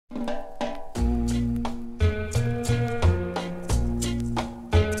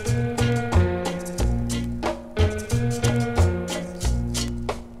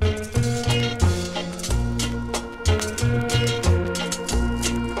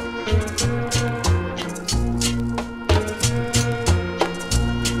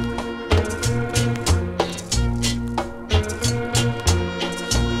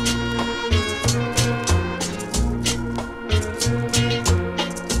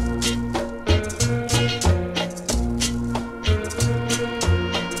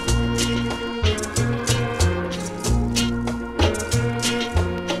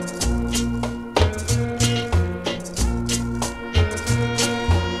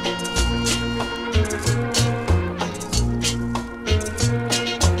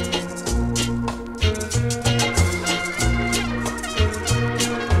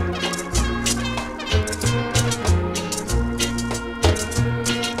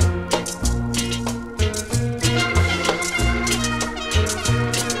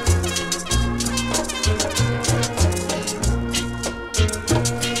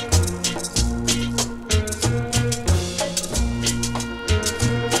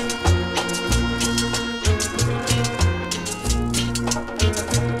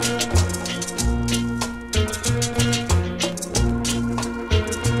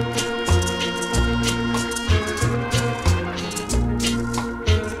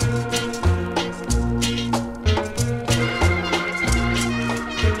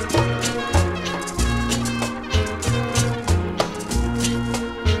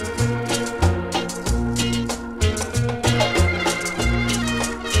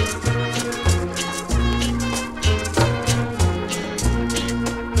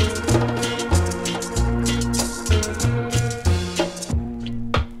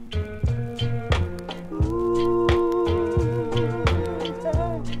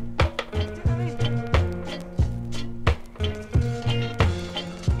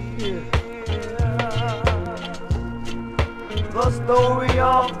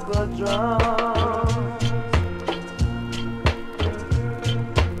of the drum,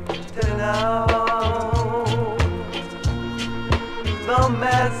 telling out the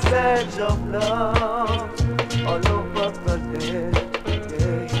message of love all over the day.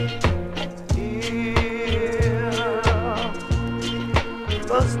 Hear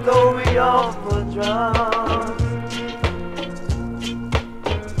the story of the drums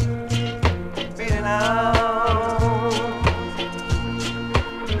beating out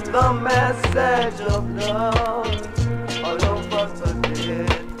the message of love all over the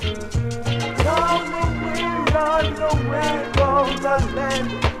dead. Run away from the land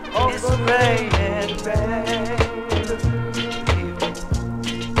of the rain and pain.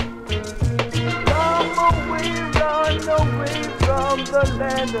 Run away from the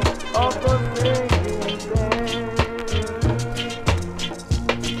land of the singing sand.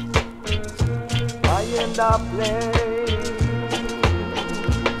 I end up playing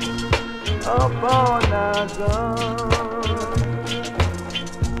upon a gun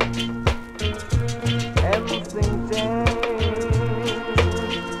and sing change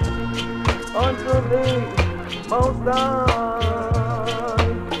unto thee most high.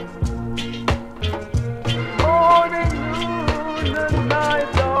 Morning, noon, and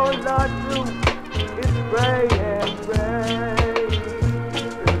night, all I do is pray and pray.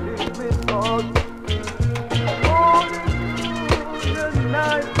 Believe me, God. Morning, noon, and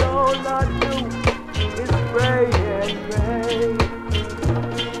night, all I do is pray and pray.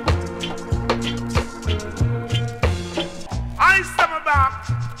 I stumble back,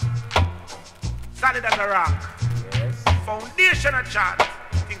 solid as a rock. Yes. Foundation of chat.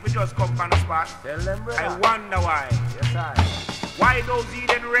 Think we just come from the spot. Tell them, brother. I wonder why. Yes, I. Why those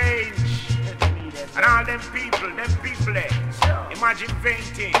Eden range and all them people there. Sure. Imagine vain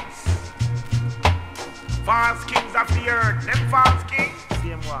things. False kings of the earth, them false kings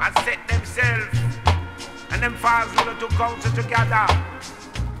Same one. and set themselves and them false rulers to counsel together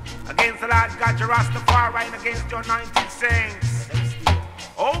against the Lord God, your Rastafari, and against your 90 saints.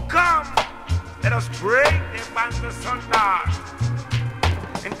 Oh come, let us break their bands asunder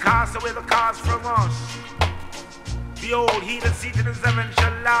and cast away the cause from us. Behold, he that seated in heaven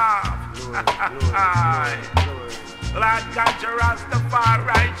shall laugh. Lord God, your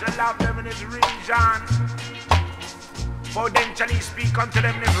Rastafari shall love them in his region. For then shall he speak unto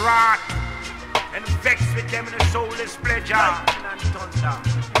them in his wrath, and vex with them in his soulless pleasure.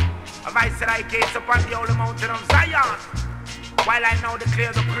 Have I said I gaze upon the holy mountain of Zion, while I now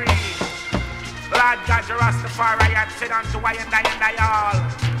declare the creed. Lord God, your Rastafari had said unto I and I all,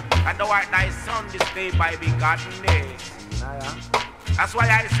 and thou art thy son this day by begotten day. That's why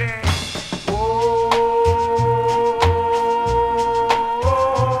I say,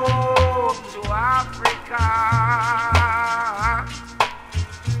 oh, to Africa,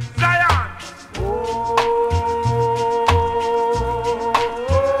 Zion.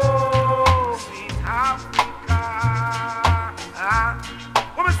 Oh, sweet Africa.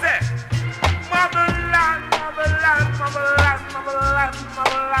 What we say? Motherland, motherland, motherland, motherland,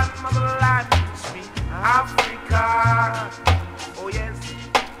 motherland, motherland, sweet Africa. Oh yes,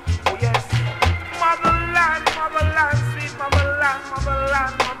 oh yes. Motherland, motherland, sweet motherland,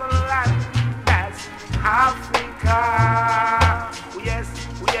 motherland, motherland. That's Africa. Oh yes,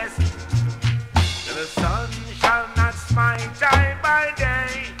 oh yes. The sun shall not smite day by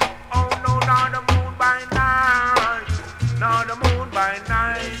day. Oh no, nor the moon by night, nor the moon by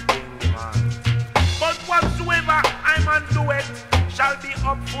night. But whatsoever I man do it shall be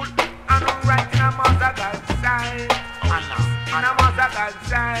upful and right in a mother God's side. In a mother God's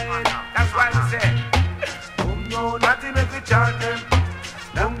side. That's why we say, come no, nothing make we chant them.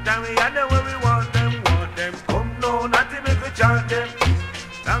 Long time we had them where we want them, want them. Come no, nothing make we chant them.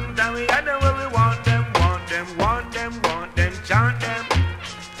 Long time we had them where we want them, want them, want them, want them, chant them.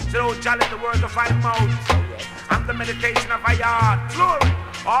 So challenge the words of my mouth and the meditation of my heart. Glory,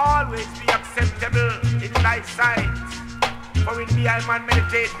 always be acceptable in thy sight. For in me I man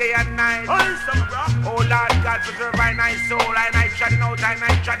meditate day and night. Oh Lord God, preserve my nice soul. And I treading out and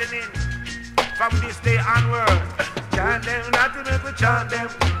I treading in. From this day onward, chant them, not to make we chant them.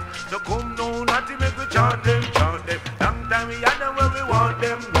 So come no, not to make we chant them, chant them. Long time we had them where we want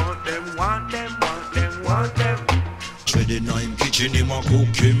them, want them, want them, want them, want them. Treading I'm kitchen, him a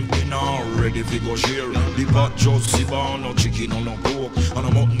cook him dinner, ready fi go share. The pot just silver, no chicken or no pork, and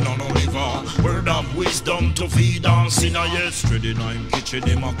a mutton or no liver. Word of wisdom to feed on sinner, yes. Ready now him kitchen,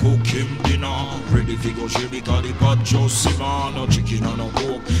 him a cook him dinner, ready fi go share. Because the pot just silver, no chicken or no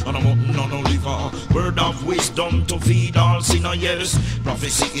pork, and a mutton or no liver. Word of wisdom to feed all sinner, yes.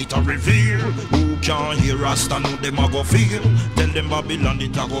 Prophecy it a reveal. Who can hear us and who them a go feel? Tell them Babylon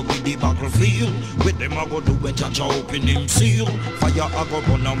it a go be the battlefield. With them a go do when Jaja open him seal. Fire a go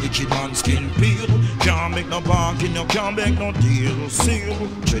burn and wicked man skin peel. Can't make no bargain, you can't make no deal. Seal.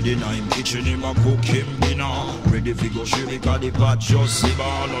 Treading in him kitchen, him a cook him dinner. Ready fi go share because the pot just silver.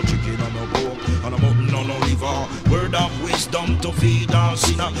 No chicken and no pork, and a mutton and no liver. Word of wisdom to feed all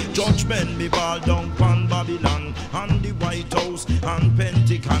sinner. Judgment me ball down pan Babylon and the White House and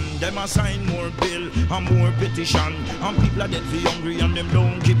Pentagon. Them a sign more bill and more petition. And people are dead for hungry and them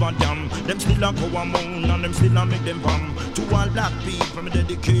don't give a damn. Them still a go a moan and them still a make them pam. To all black people me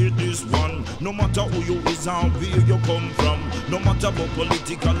dedicate this one. No matter who you is and where you come from. No matter about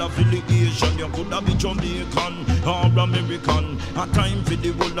political affiliation. You could have be Jamaican or American. A time for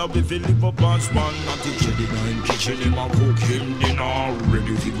the world of if you live up as one. I teach you the nine kitchen him a cook him dinner.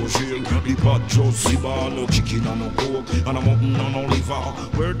 Ready to go share. The pot just silver, no chicken and no pork, and a mutton and no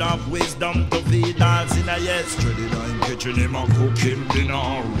liver. Word of wisdom to feed all sinner, yes. Ready nine kitchen him a cook him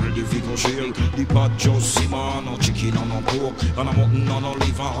dinner. Ready to go share. The pot just silver, no chicken and no pork, and a mutton and no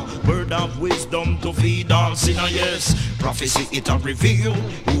liver. Word of wisdom to feed all sinner, yes. Prophecy it a reveal.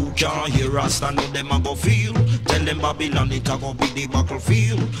 Who can hear us and know them a go feel? Tell them Babylon it a go be the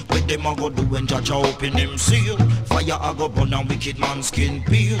battlefield. With them a go do when Jaja open him seal. Fire a go burn and wicked man skin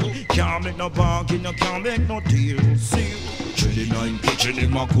peel. Can't make no bargain, you can't make no deal. Seal. Chilling in kitchen,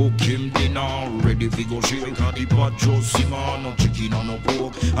 him a cook him dinner. Ready fi go share. The pot just simmer, no chicken or no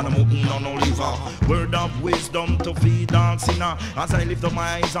pork, and a mutton or no liver. Word of wisdom to feed all sinner. As I lift up my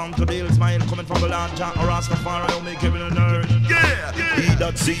eyes unto the hill, smile coming from the land, Jah or Rastafari, I'll make heaven and earth. Yeah, he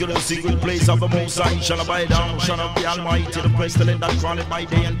that seeketh the secret place of the Most High shall abide down, shall not be almighty. The pestilence that crawleth by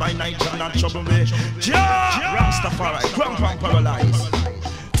day and by night shall not trouble me. Jah Rastafari, ground from paralyze.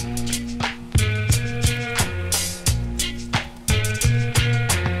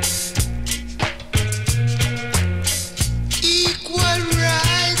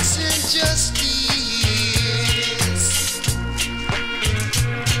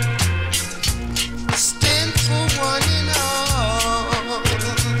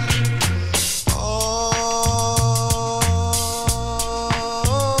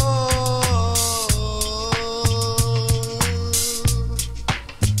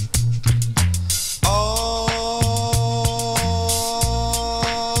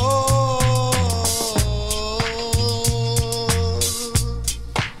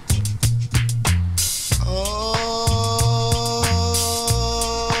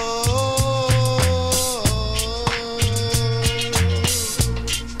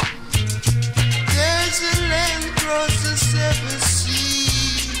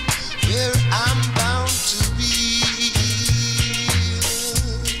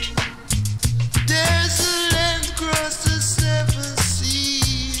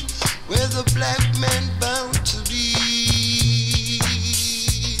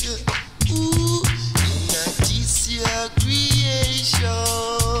 Agree.